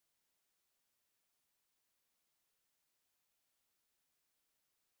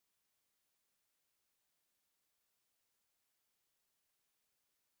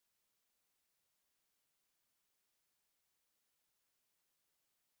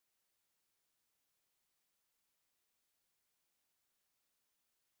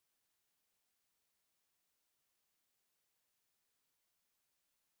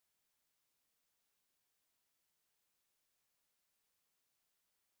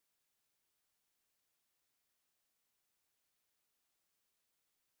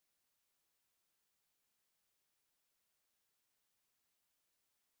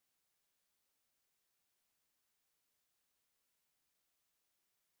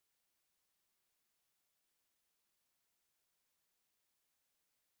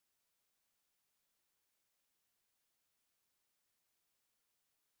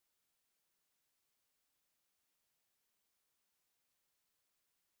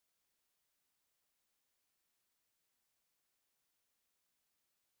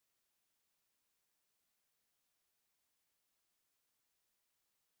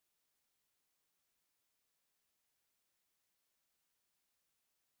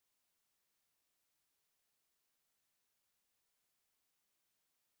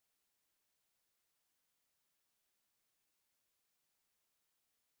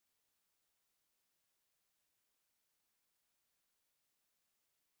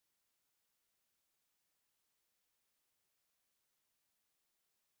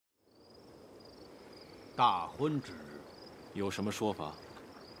大婚之日，有什么说法？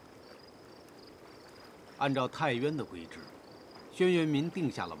按照太渊的规制，轩辕民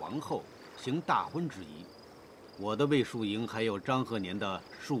定下了王后，行大婚之仪。我的卫戍营还有张鹤年的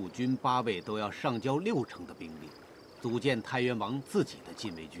戍军8位都要上交60%的兵力，组建太渊王自己的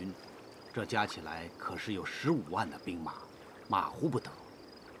禁卫军。这加起来可是有15万的兵马，马虎不得。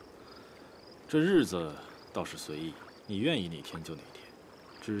这日子倒是随意，你愿意哪天就哪天。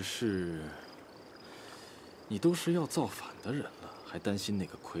只是你都是要造反的人了，还担心那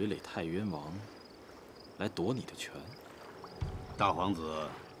个傀儡太渊王来夺你的权？大皇子，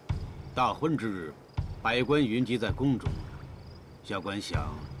大婚之日，百官云集在宫中，下官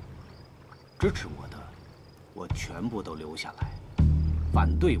想支持我的，我全部都留下来；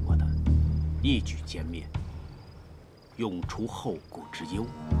反对我的，一举歼灭，永除后顾之忧，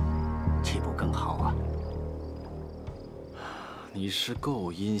岂不更好啊？你是够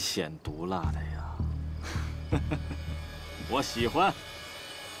阴险毒辣的呀！我喜欢。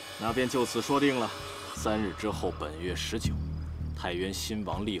那便就此说定了。3日之后，本月19，太渊新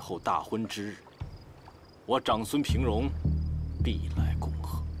王立后大婚之日，我长孙平荣必来恭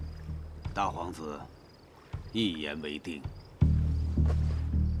贺。大皇子，一言为定。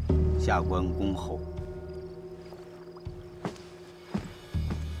下官恭候。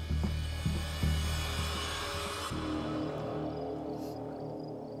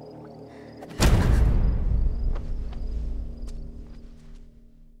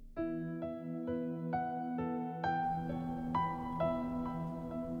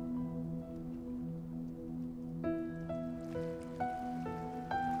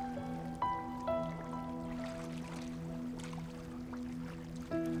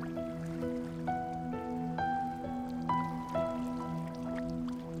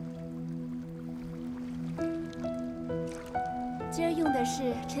今儿用的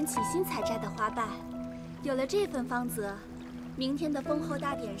是陈启新采摘的花瓣，有了这份芳泽，明天的封后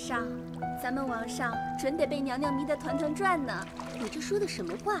大典上，咱们王上准得被娘娘迷得团团转呢。你这说的什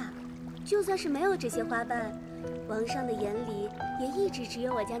么话？就算是没有这些花瓣，王上的眼里也一直只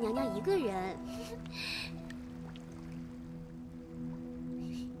有我家娘娘一个人。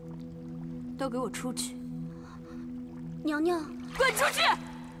都给我出去！娘娘，滚出去！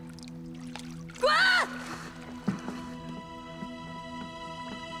滚！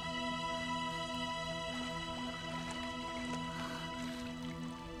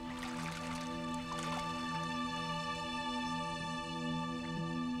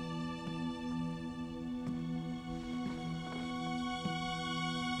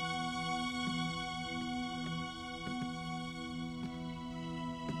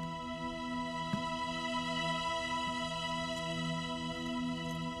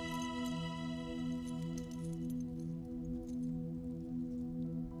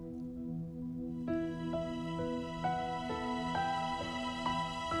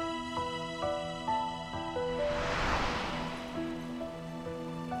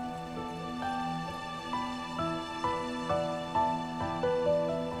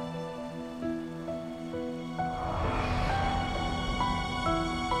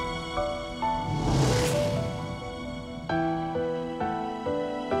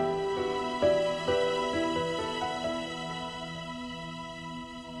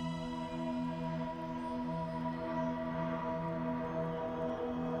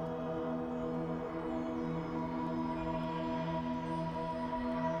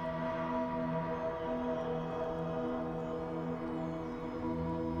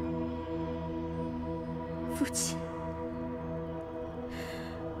父亲，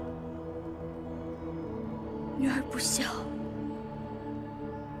女儿不孝，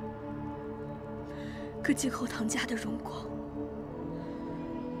可今后唐家的荣光，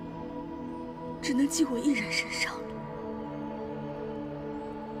只能记我一人身上了。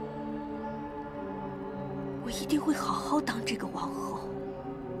我一定会好好当这个王后。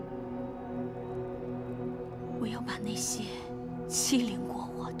我要把那些欺凌过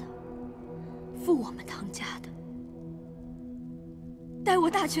我的，负我们唐家的，待我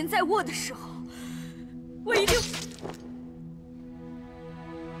大权在握的时候，我一定。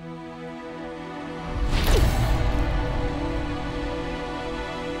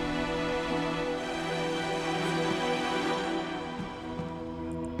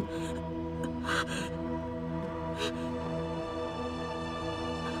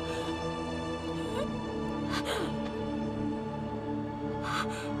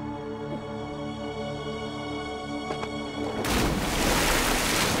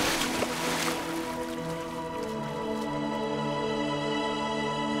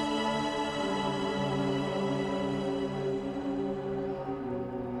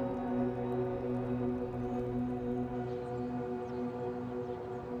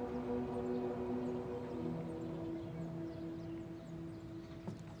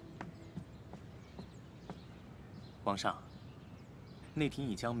皇上，内廷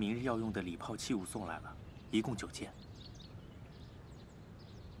已将明日要用的礼炮器物送来了，一共9件。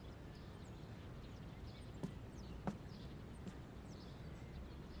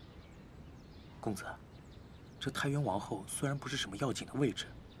公子，这太原王后虽然不是什么要紧的位置，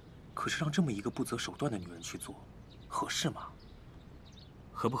可是让这么一个不择手段的女人去做，合适吗？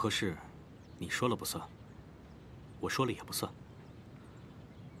合不合适，你说了不算，我说了也不算。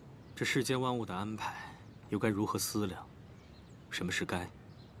这世间万物的安排，又该如何思量？什么是该，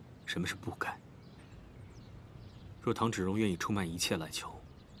什么是不该？若唐芷蓉愿意出卖一切来求，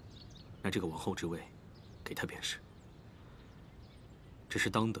那这个王后之位，给她便是。只是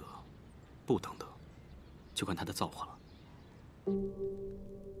当得，不当得，就看她的造化了。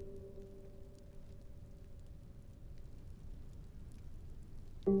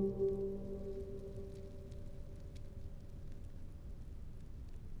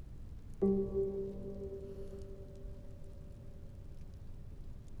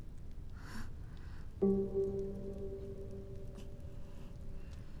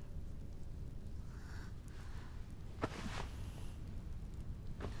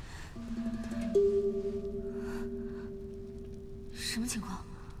什么情况？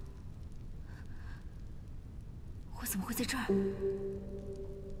我怎么会在这儿？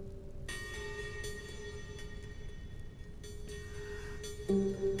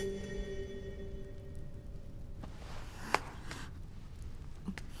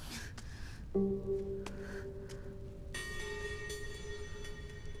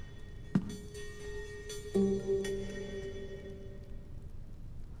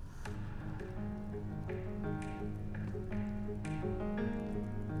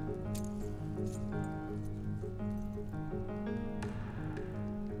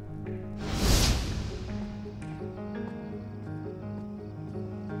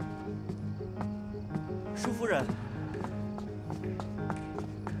舒夫人，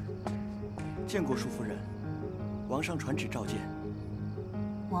见过舒夫人，王上传旨召见。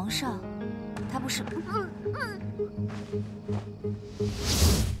皇上，他不是……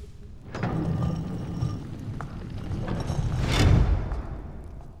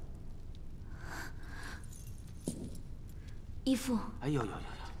义父，哎呦呦呦呦，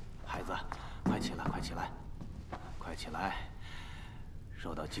孩子，快起来，快起来，快起来！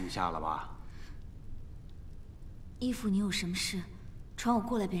受到惊吓了吧？义父，你有什么事，传我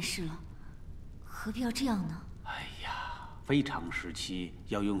过来便是了，何必要这样呢？哎呀，非常时期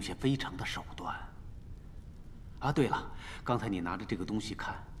要用些非常的手段。啊，对了，刚才你拿着这个东西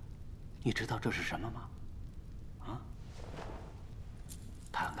看，你知道这是什么吗？啊？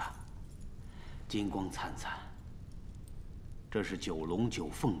看看，金光灿灿。这是9龙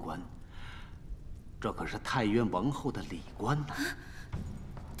9凤冠，这可是太渊王后的礼冠呢。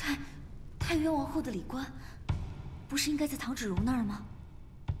太渊王后的礼冠。不是应该在唐芷蓉那儿吗？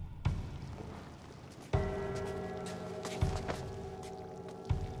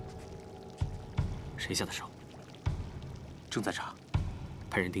谁下的手？正在查，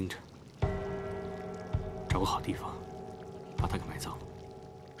派人盯着，找个好地方，把他给埋葬了。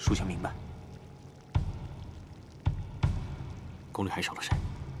属下明白。宫里还少了谁？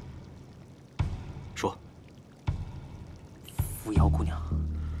说。扶摇姑娘。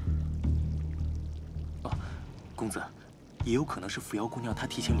哦，公子，也有可能是扶摇姑娘她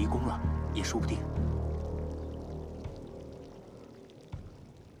提前离宫了，也说不定。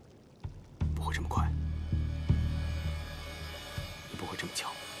不会这么快，也不会这么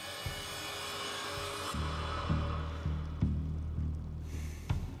巧。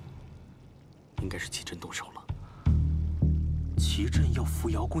应该是齐真动手了。齐震要扶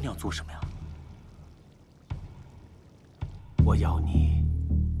摇姑娘做什么呀？我要你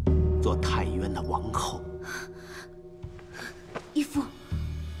做太渊的王后。义父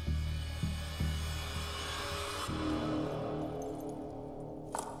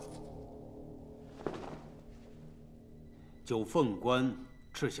，9凤冠，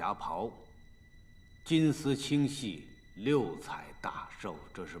赤霞袍，金丝青细，6彩大绶，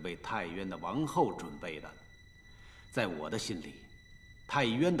这是为太渊的王后准备的。在我的心里，太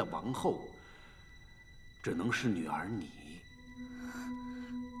渊的王后只能是女儿你。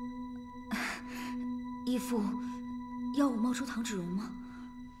义父，要我冒充唐芷蓉吗？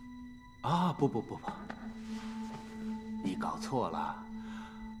啊，不，你搞错了。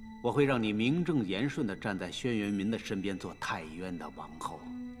我会让你名正言顺地站在轩辕明的身边，做太渊的王后。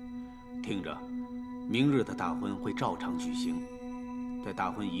听着，明日的大婚会照常举行。在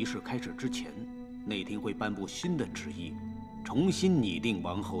大婚仪式开始之前，内廷会颁布新的旨意，重新拟定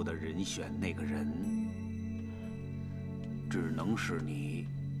王后的人选。那个人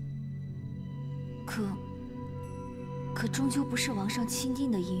可可终究不是王上钦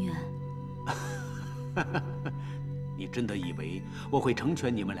定的姻缘。你真的以为我会成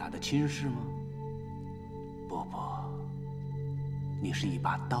全你们俩的亲事吗？不，你是一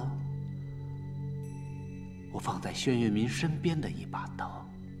把刀，我放在轩辕明身边的一把刀。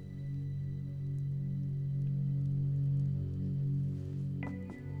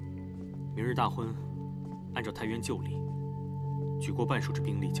明日大婚，按照太原旧例，举国半数之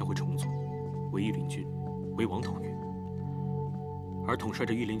兵力将会重组，为御林军，为王统御。而统帅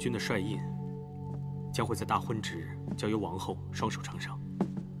着御林军的帅印，将会在大婚之日交由王后双手呈上。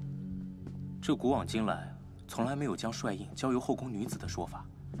这古往今来，从来没有将帅印交由后宫女子的说法。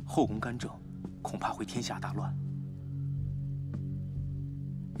后宫干政，恐怕会天下大乱。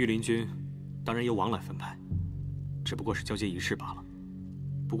御林军当然由王来分派，只不过是交接仪式罢了。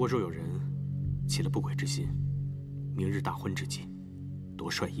不过若有人起了不轨之心，明日大婚之际，夺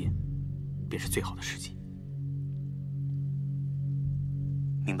帅印，便是最好的时机。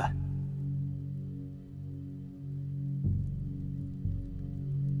明白。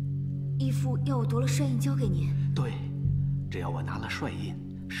义父要我夺了帅印交给您。对，只要我拿了帅印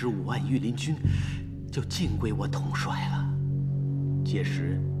，15万御林军就尽归我统帅了。届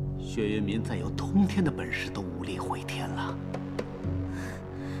时，轩辕明再有通天的本事都无力回天了。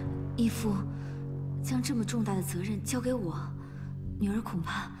义父将这么重大的责任交给我，女儿恐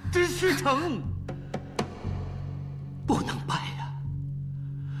怕必须成，不能败呀！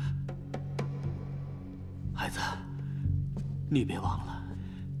孩子，你别忘了，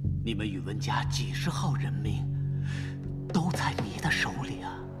你们宇文家几十号人命都在你的手里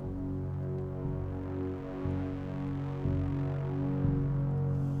啊！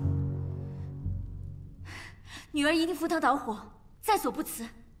女儿一定赴汤蹈火，在所不辞。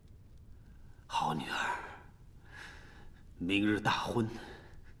好女儿，明日大婚，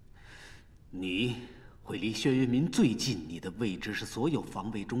你会离轩辕明最近，你的位置是所有防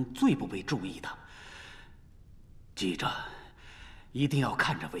卫中最不被注意的。记着，一定要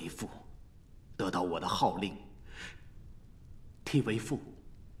看着为父，得到我的号令，替为父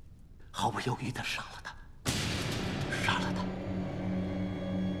毫不犹豫地杀了他，杀了他。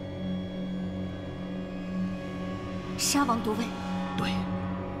杀王夺位。对，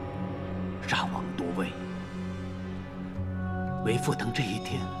杀王夺位。为父等这一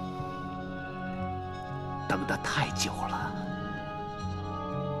天等得太久了。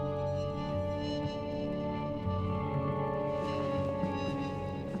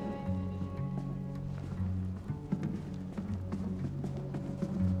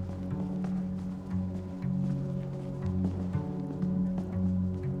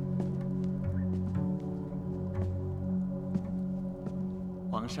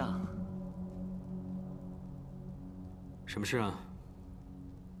皇上，什么事啊？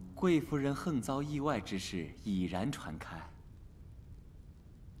贵夫人横遭意外之事已然传开。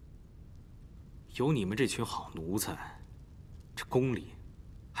有你们这群好奴才，这宫里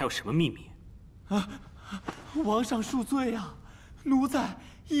还有什么秘密？啊！皇上恕罪啊！奴才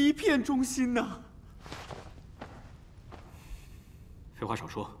一片忠心呐。废话少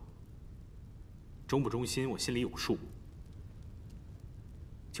说，忠不忠心我心里有数。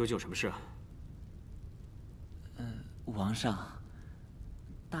究竟有什么事啊？皇上，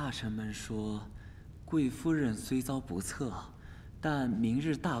大臣们说，贵夫人虽遭不测，但明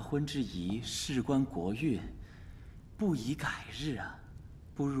日大婚之仪事关国运，不宜改日啊，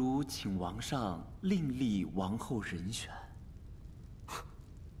不如请王上另立王后人选。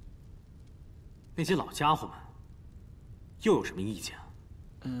那些老家伙们又有什么意见啊？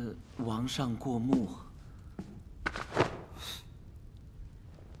王上过目。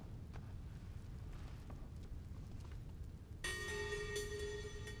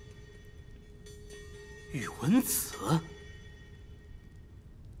宇文子，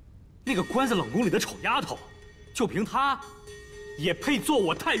那个关在冷宫里的丑丫头，就凭她，也配做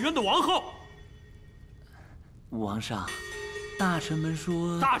我太原的王后？王上，大臣们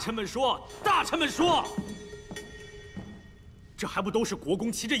说，这还不都是国公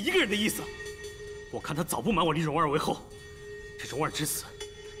齐这一个人的意思？我看他早不满我立荣儿为后，这荣儿之死，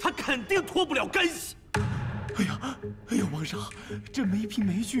他肯定脱不了干系。哎呀，王上，这没凭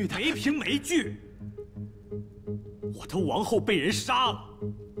没据的。没凭没据。我的王后被人杀了，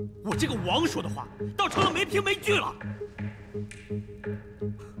我这个王说的话倒成了没凭没据了。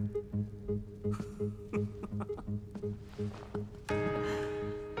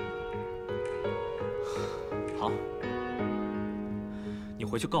好，你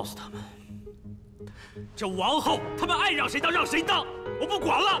回去告诉他们，这王后他们爱让谁当让谁当，我不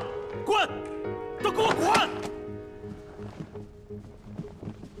管了，滚，都给我滚！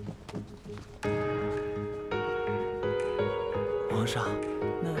皇上，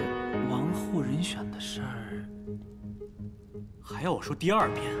那王后人选的事儿，还要我说第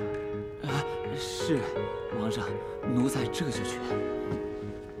2遍？啊，是，皇上，奴才这就去。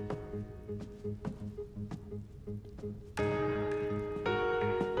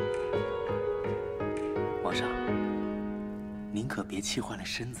皇上，您可别气坏了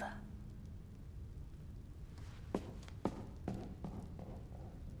身子。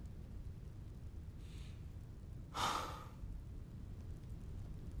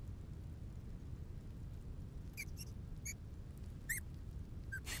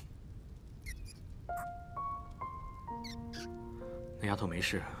 那丫头没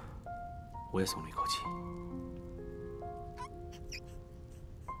事，我也松了一口气。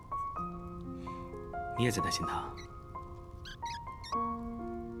你也在担心她？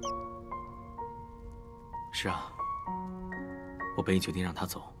是啊，我本已决定让她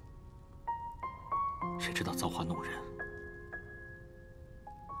走，谁知道造化弄人。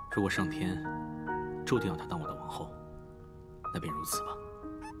如果上天注定要她当我的王后，那便如此吧。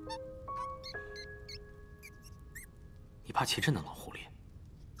 你怕齐震那老狐狸？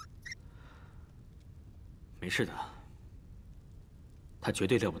没事的，他绝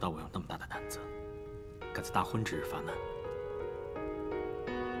对料不到我有那么大的胆子，敢在大婚之日发难。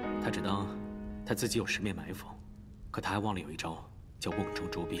他只当他自己有十面埋伏，可他还忘了有一招叫瓮中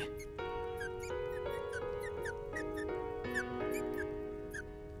捉鳖。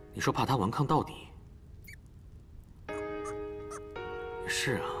你说怕他顽抗到底？也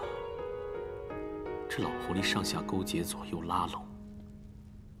是啊。 这老狐狸上下勾结，左右拉拢，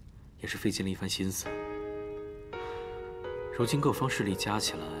也是费尽了一番心思。如今各方势力加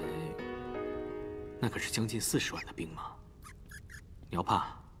起来，那可是将近40万的兵马。你要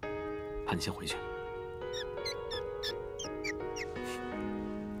怕，你先回去。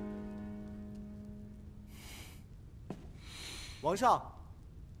王上，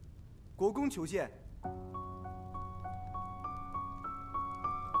国公求见。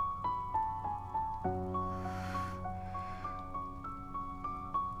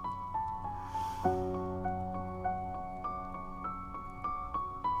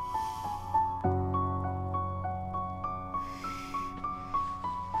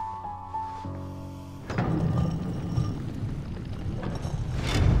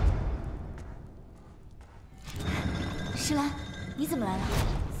 石兰，你怎么来了？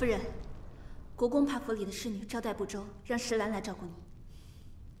夫人，国公怕府里的侍女招待不周，让石兰来照顾你。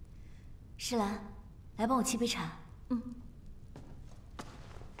石兰，来帮我沏杯茶。嗯。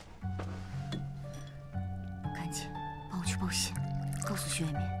赶紧帮我去报信，告诉徐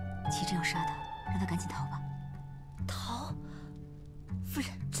远冕，齐震要杀他，让他赶紧逃吧。逃？夫人，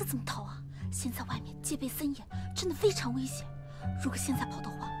这怎么逃啊？现在外面戒备森严，真的非常危险。如果现在跑的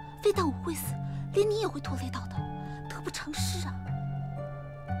话，非但我会死，连你也会拖累到的。 得不偿失啊！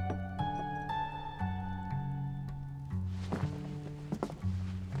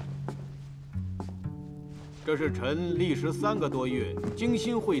这是臣历时3个多月精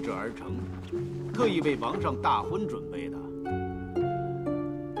心绘制而成，特意为王上大婚准备的。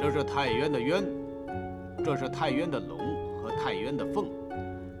这是太渊的渊，这是太渊的龙和太渊的凤，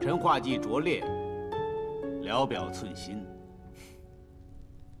臣画技拙劣，聊表寸心。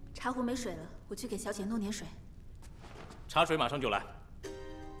茶壶没水了，我去给小姐弄点水。 茶水马上就来。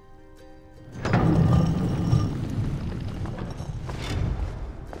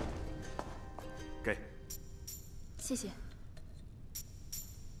给。谢谢。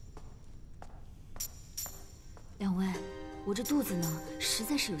两位，我这肚子呢，实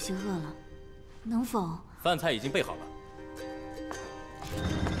在是有些饿了，能否？饭菜已经备好了。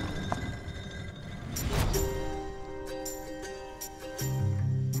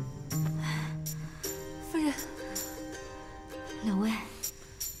夫人。 两位，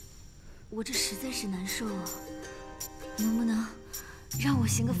我这实在是难受啊，能不能让我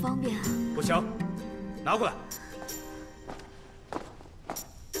行个方便啊？不行，拿过来。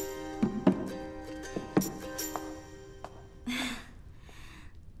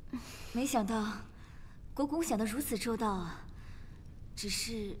没想到国公想得如此周到啊！只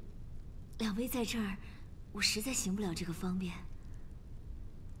是两位在这儿，我实在行不了这个方便。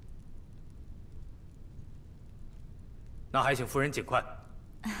 那还请夫人尽快。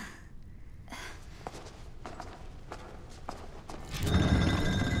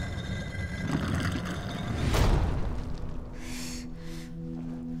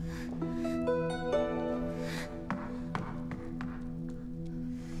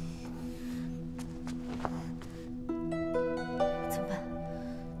怎么办？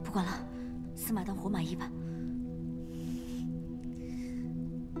不管了，司马当活马医吧。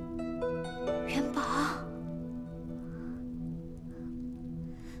元宝。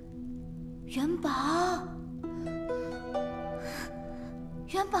元宝，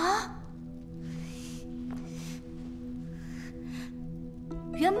元宝，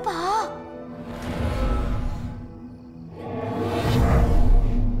元宝！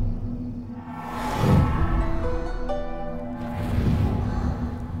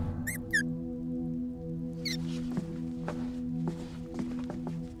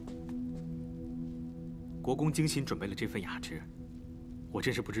国公精心准备了这份雅致，我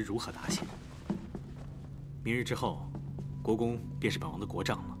真是不知如何答谢。明日之后，国公便是本王的国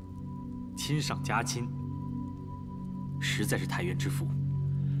丈了，亲上加亲，实在是太原之福。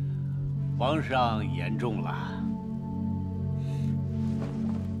皇上言重了。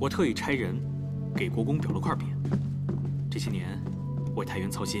我特意差人给国公裱了块匾。这些年为太原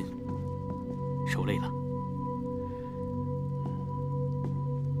操心，受累了。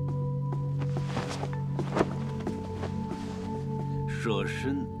舍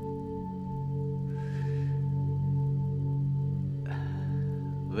身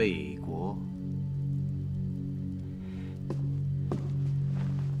为国，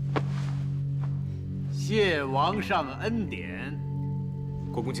谢王上恩典。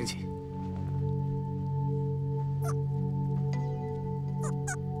国公请起。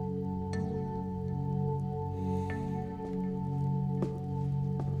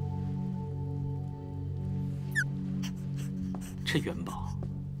这元宝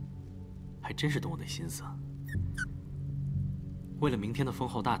还真是懂我的心思。为了明天的封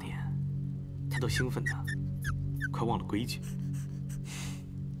后大典，他都兴奋的快忘了规矩。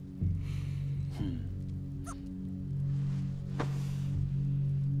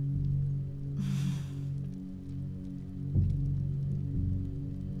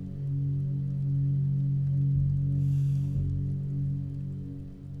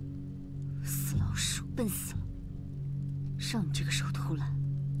死老鼠，笨死了！让你这个时候偷懒，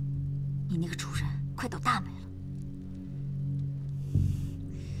你那个主人快倒大霉了。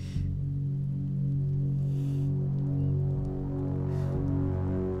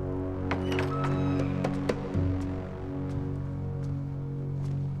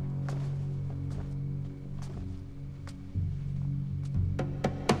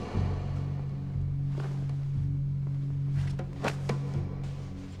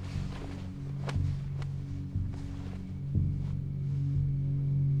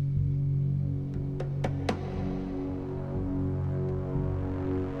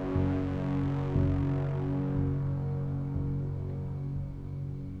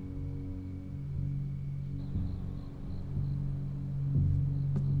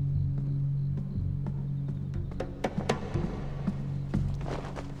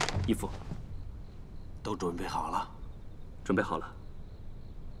义父，都准备好了。准备好了。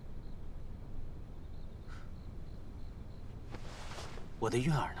我的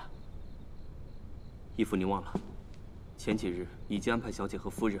月儿呢？义父，您忘了，前几日已经安排小姐和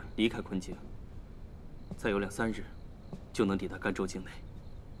夫人离开昆境，再有2、3日，就能抵达甘州境内。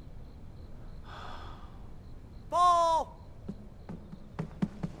报！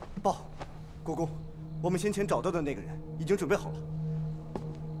报，国公，我们先前找到的那个人已经准备好了。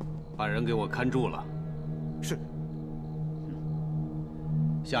把人给我看住了。是。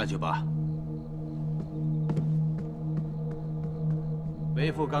下去吧。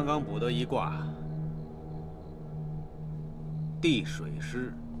为父刚刚卜得一卦，地水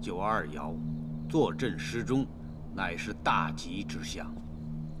师92爻，坐镇师中，乃是大吉之象。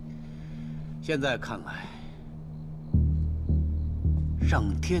现在看来，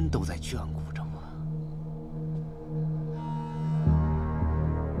上天都在眷顾着我。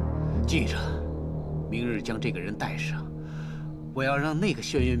记着，明日将这个人带上，我要让那个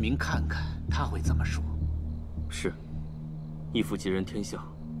轩辕明看看他会怎么说。是，义父吉人天相，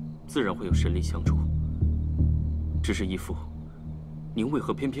自然会有神力相助。只是义父，您为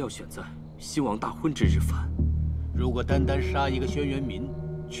何偏偏要选在西王大婚之日犯？如果单单杀一个轩辕明，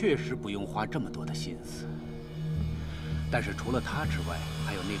确实不用花这么多的心思。但是除了他之外，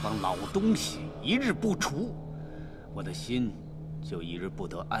还有那帮老东西，一日不除，我的心就一日不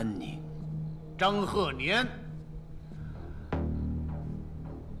得安宁。张鹤年、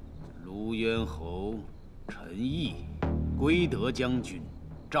卢渊侯陈毅、归德将军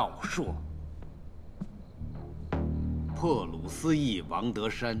赵朔、破虏司役王德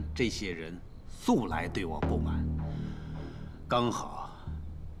山，这些人素来对我不满，刚好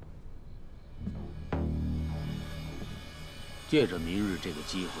借着明日这个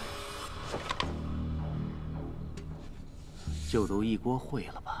机会，就都一锅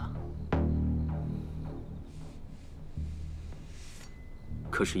烩了吧。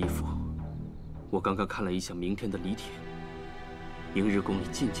可是义父，我刚刚看了一下明天的礼帖，明日宫里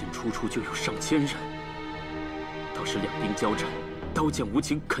进进出出就有上千人，到时两兵交战，刀剑无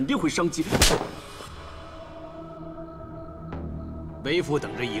情，肯定会伤及。为父等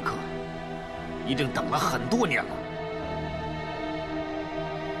这一刻，已经等了很多年了。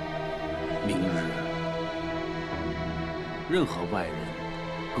明日，任何外人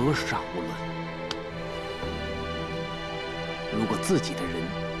格杀勿论。如果自己的人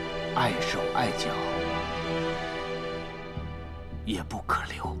碍手碍脚，也不可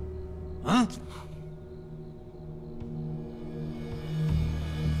留。嗯。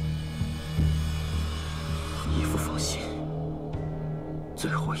义父放心，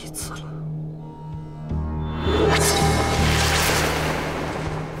最后一次了。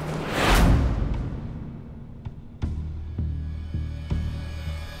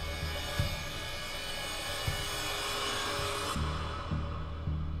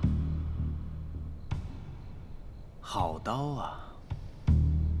好刀啊！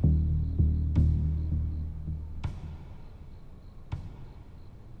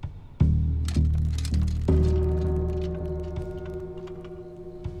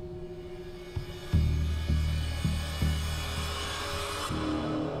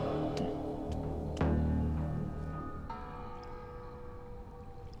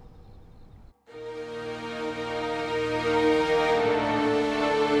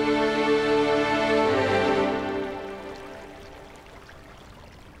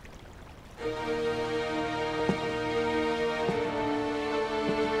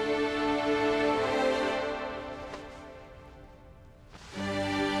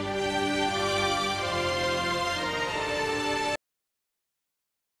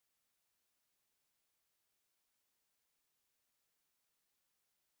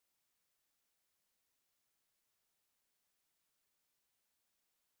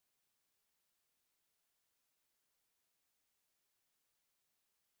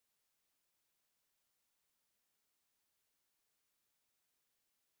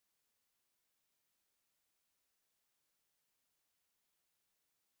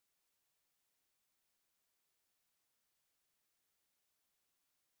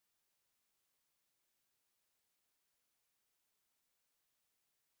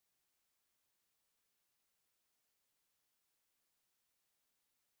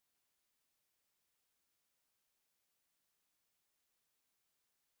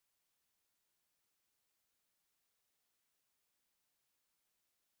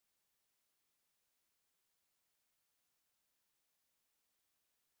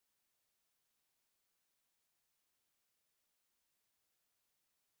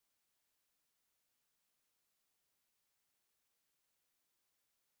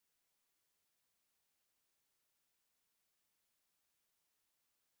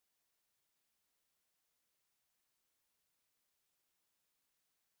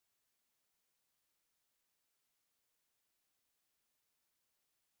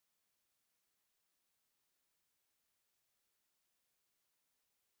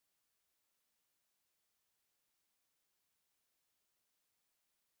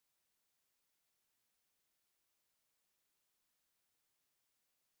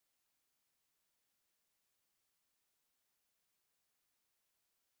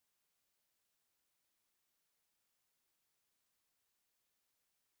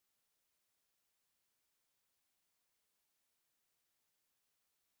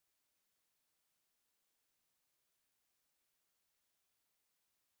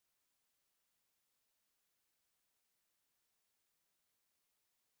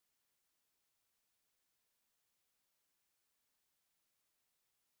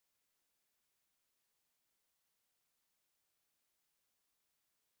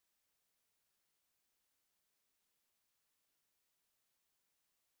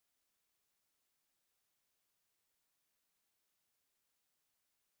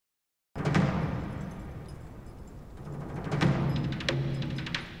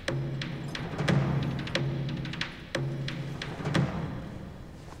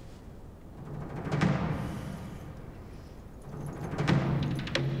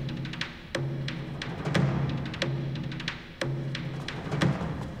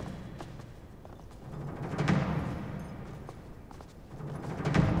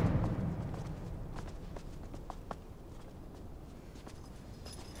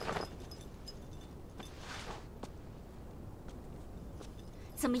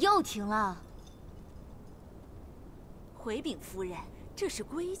怎么又停了？回禀夫人，这是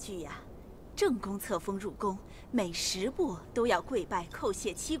规矩呀。正宫册封入宫，每10步都要跪拜叩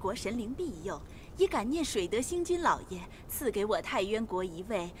谢7国神灵庇佑，以感念水德星君老爷赐给我太渊国一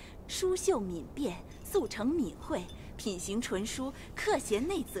位书秀敏辩、速成敏慧、品行纯淑、克贤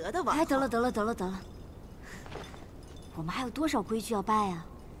内则的王后。哎，得了，我们还有多少规矩要拜啊？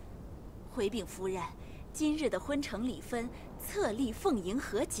回禀夫人，今日的婚程礼分，册立凤迎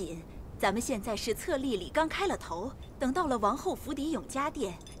和锦。咱们现在是册立礼刚开了头，等到了王后府邸永嘉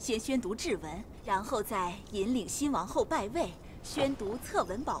殿，先宣读制文，然后再引领新王后拜位，宣读册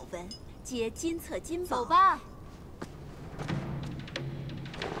文宝文，皆金册金宝。走吧。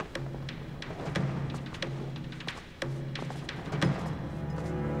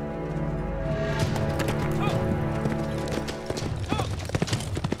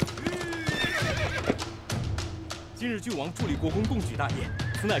今日郡王助力国公共举大业，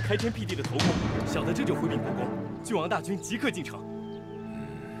此乃开天辟地的头功，小的这就回禀国公，郡王大军即刻进城。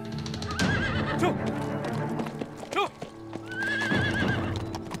撤！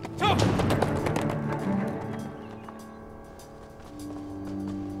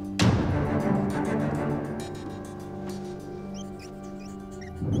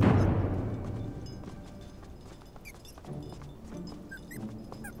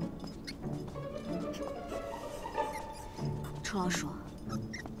楚老鼠，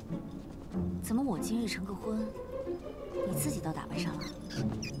怎么我今日成个婚，你自己倒打扮上了？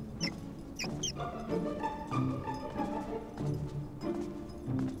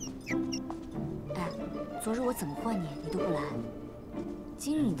哎，昨日我怎么唤你，你都不来。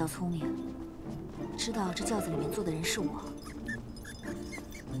今日你倒聪明，知道这轿子里面坐的人是我。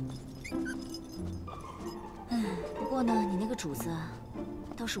不过呢，你那个主子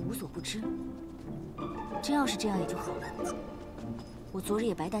倒是无所不知。真要是这样也就好了。我昨日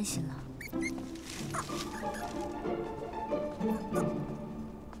也白担心了。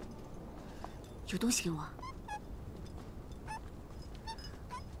有东西给我。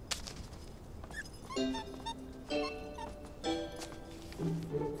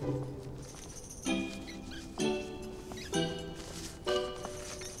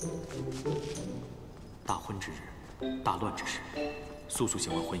大婚之日，大乱之时，速速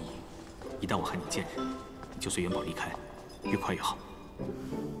行完婚仪。一旦我喊你见人，你就随元宝离开，越快越好。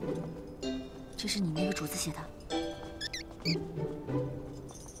这是你那个主子写的。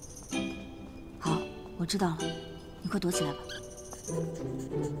好，我知道了，你快躲起来吧。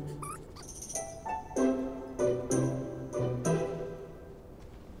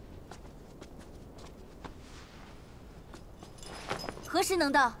何时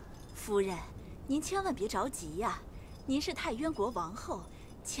能到？夫人，您千万别着急呀，您是太渊国王后，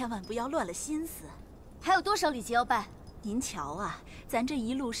千万不要乱了心思。还有多少礼节要办？您瞧啊，咱这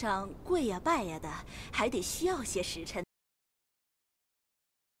一路上跪呀拜呀的，还得需要些时辰。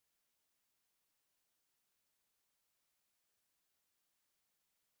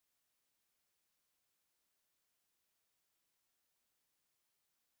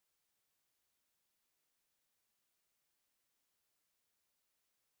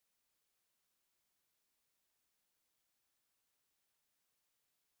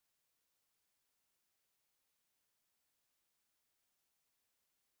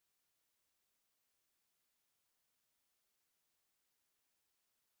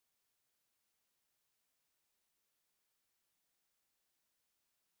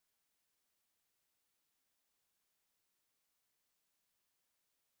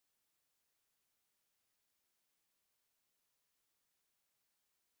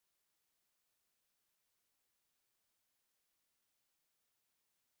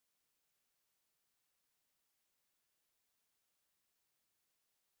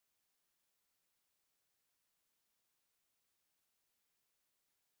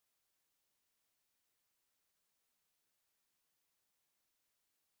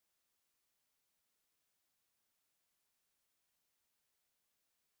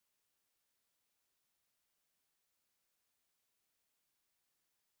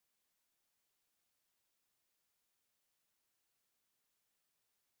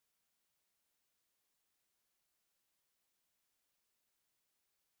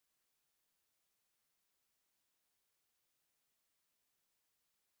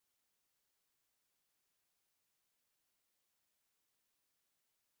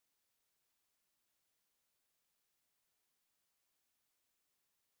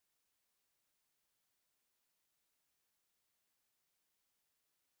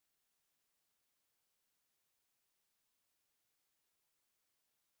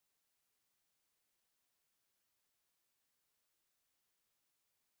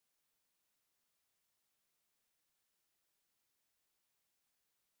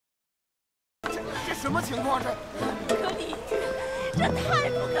这什么情况？这不可理喻，这太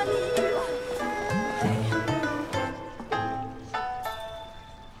不可理喻了！哎呀！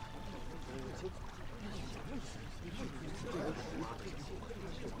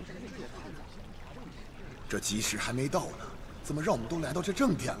这吉时还没到呢，怎么让我们都来到这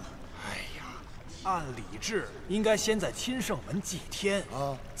正殿了？哎呀，按礼制应该先在钦圣门祭天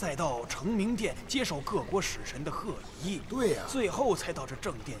啊，再到成明殿接受各国使臣的贺仪。对呀，最后才到这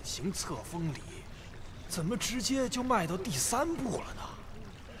正殿行册封礼。怎么直接就迈到第3步了呢？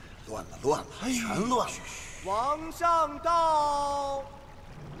乱了，乱了，全乱了！皇上到。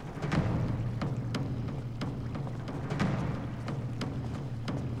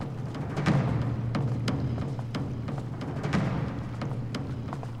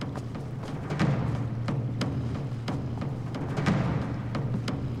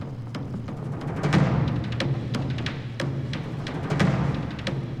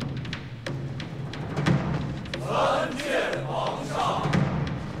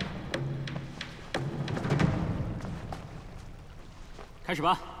 开始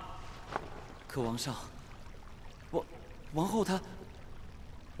吧。可王上，王后她……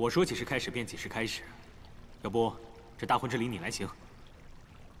我说几时开始便几时开始，要不这大婚之礼你来行。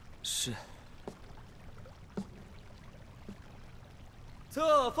是。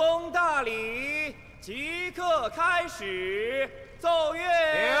册封大礼即刻开始，奏乐。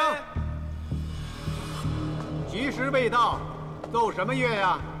停！吉时未到，奏什么乐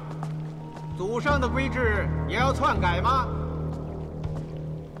呀？祖上的规制也要篡改吗？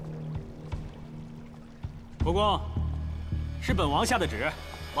 国公，是本王下的旨。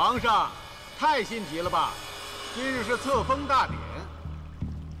皇上，太心急了吧？今日是册封大典，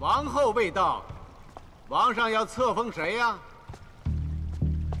王后未到，王上要册封谁呀？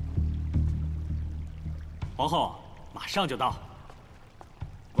皇后马上就到。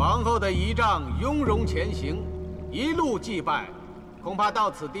王后的仪仗雍容前行，一路祭拜，恐怕到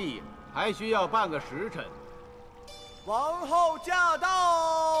此地还需要半个时辰。王后驾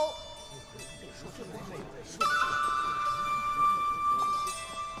到！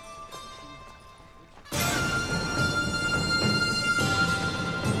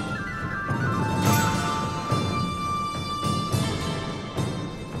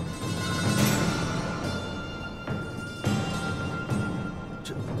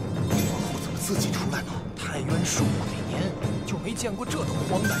 自己出来了。太渊数百年就没见过这等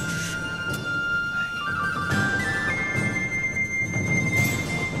荒诞之事。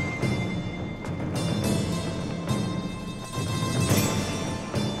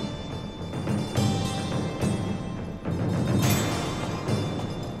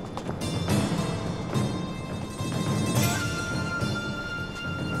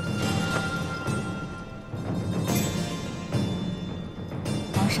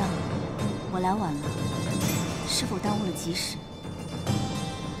皇上，我来晚了，是否耽误了吉时？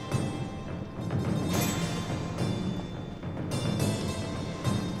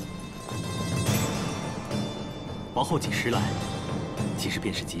王后几时来，其实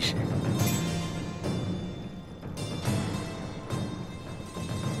便是吉时。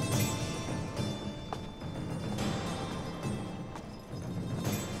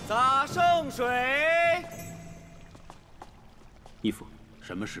洒圣水。义父，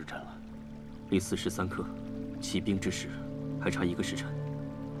什么时辰了？离4时3刻，起兵之时还差1个时辰。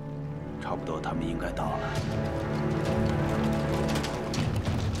差不多，他们应该到了。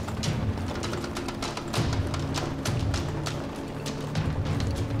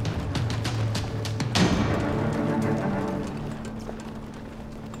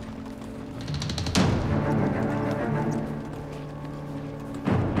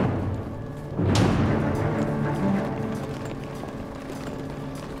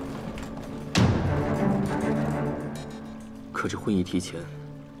 可这婚仪提前，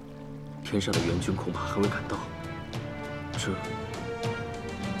天上的援军恐怕还未赶到。这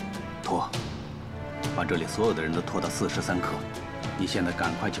拖，把这里所有的人都拖到4时3刻。你现在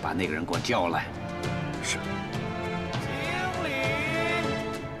赶快去把那个人给我叫来。是。敬礼。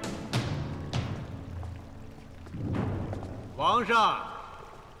皇上，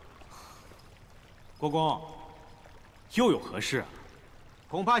国公，又有何事？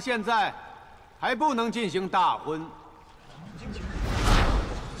恐怕现在还不能进行大婚。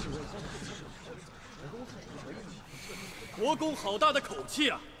 国公好大的口气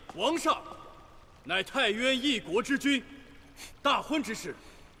啊！王上，乃太渊一国之君，大婚之事，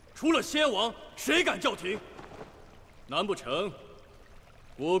除了先王，谁敢叫停？难不成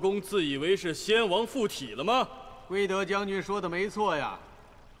国公自以为是先王附体了吗？圭德将军说的没错呀。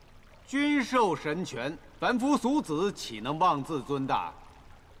君受神权，凡夫俗子岂能妄自尊大？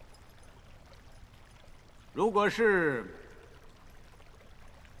如果是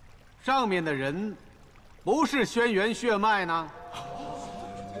上面的人。 不是轩辕血脉呢？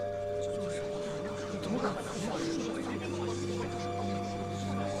怎么可能？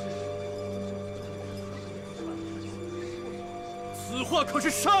此话可是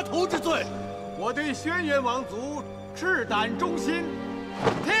杀头之罪。我对轩辕王族赤胆忠心，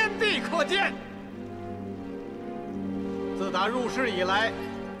天地可鉴。自打入世以来，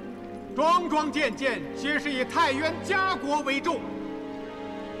桩桩件件皆是以太渊家国为重。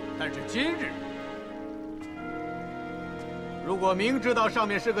但是今日，如果明知道上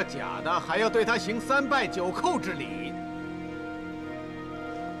面是个假的，还要对他行3拜9叩之礼，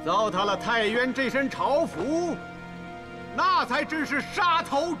糟蹋了太渊这身朝服，那才真是杀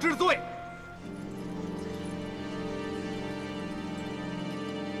头之罪。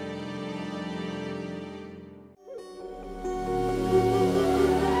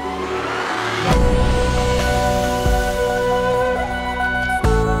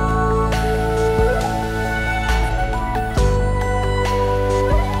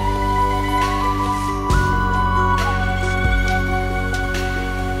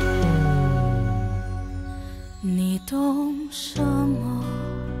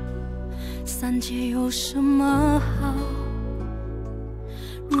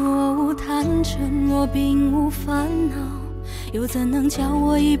又怎能叫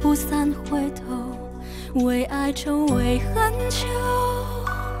我一步3回头？为爱愁，为恨求，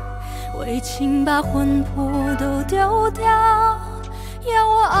为情把魂魄都丢掉。要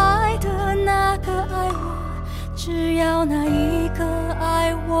我爱的那个爱我，只要那一个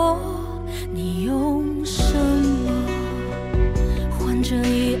爱我。你用什么换这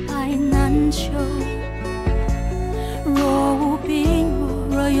一爱难求？若无病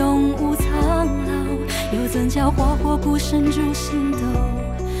魔，若永无苍老，又怎叫花火孤身逐星斗？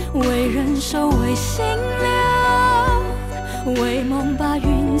为人守，为心留，为梦把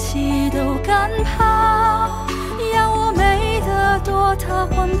运气都赶跑。要我美得多，他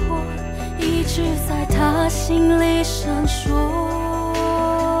魂魄一直在他心里闪烁。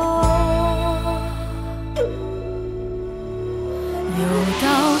有道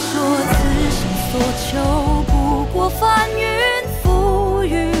说，此生所求不过翻云覆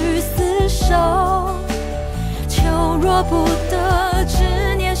雨厮守。求若不得，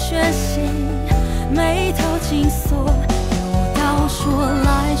执念悬心，眉头紧锁。有道说，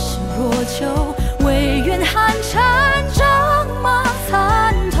来世若求，唯愿寒蝉仗马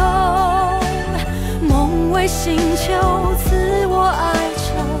参透。梦为星球，赐我爱愁，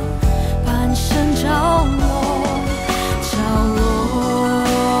半生着落，着落。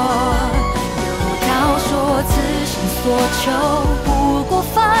有道说，此生所求不过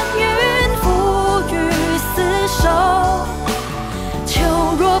翻云覆雨厮守。求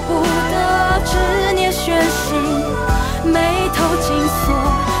若不得，执念悬心，眉头紧锁。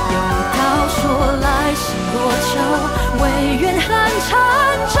有道说，来世若求，唯愿寒蝉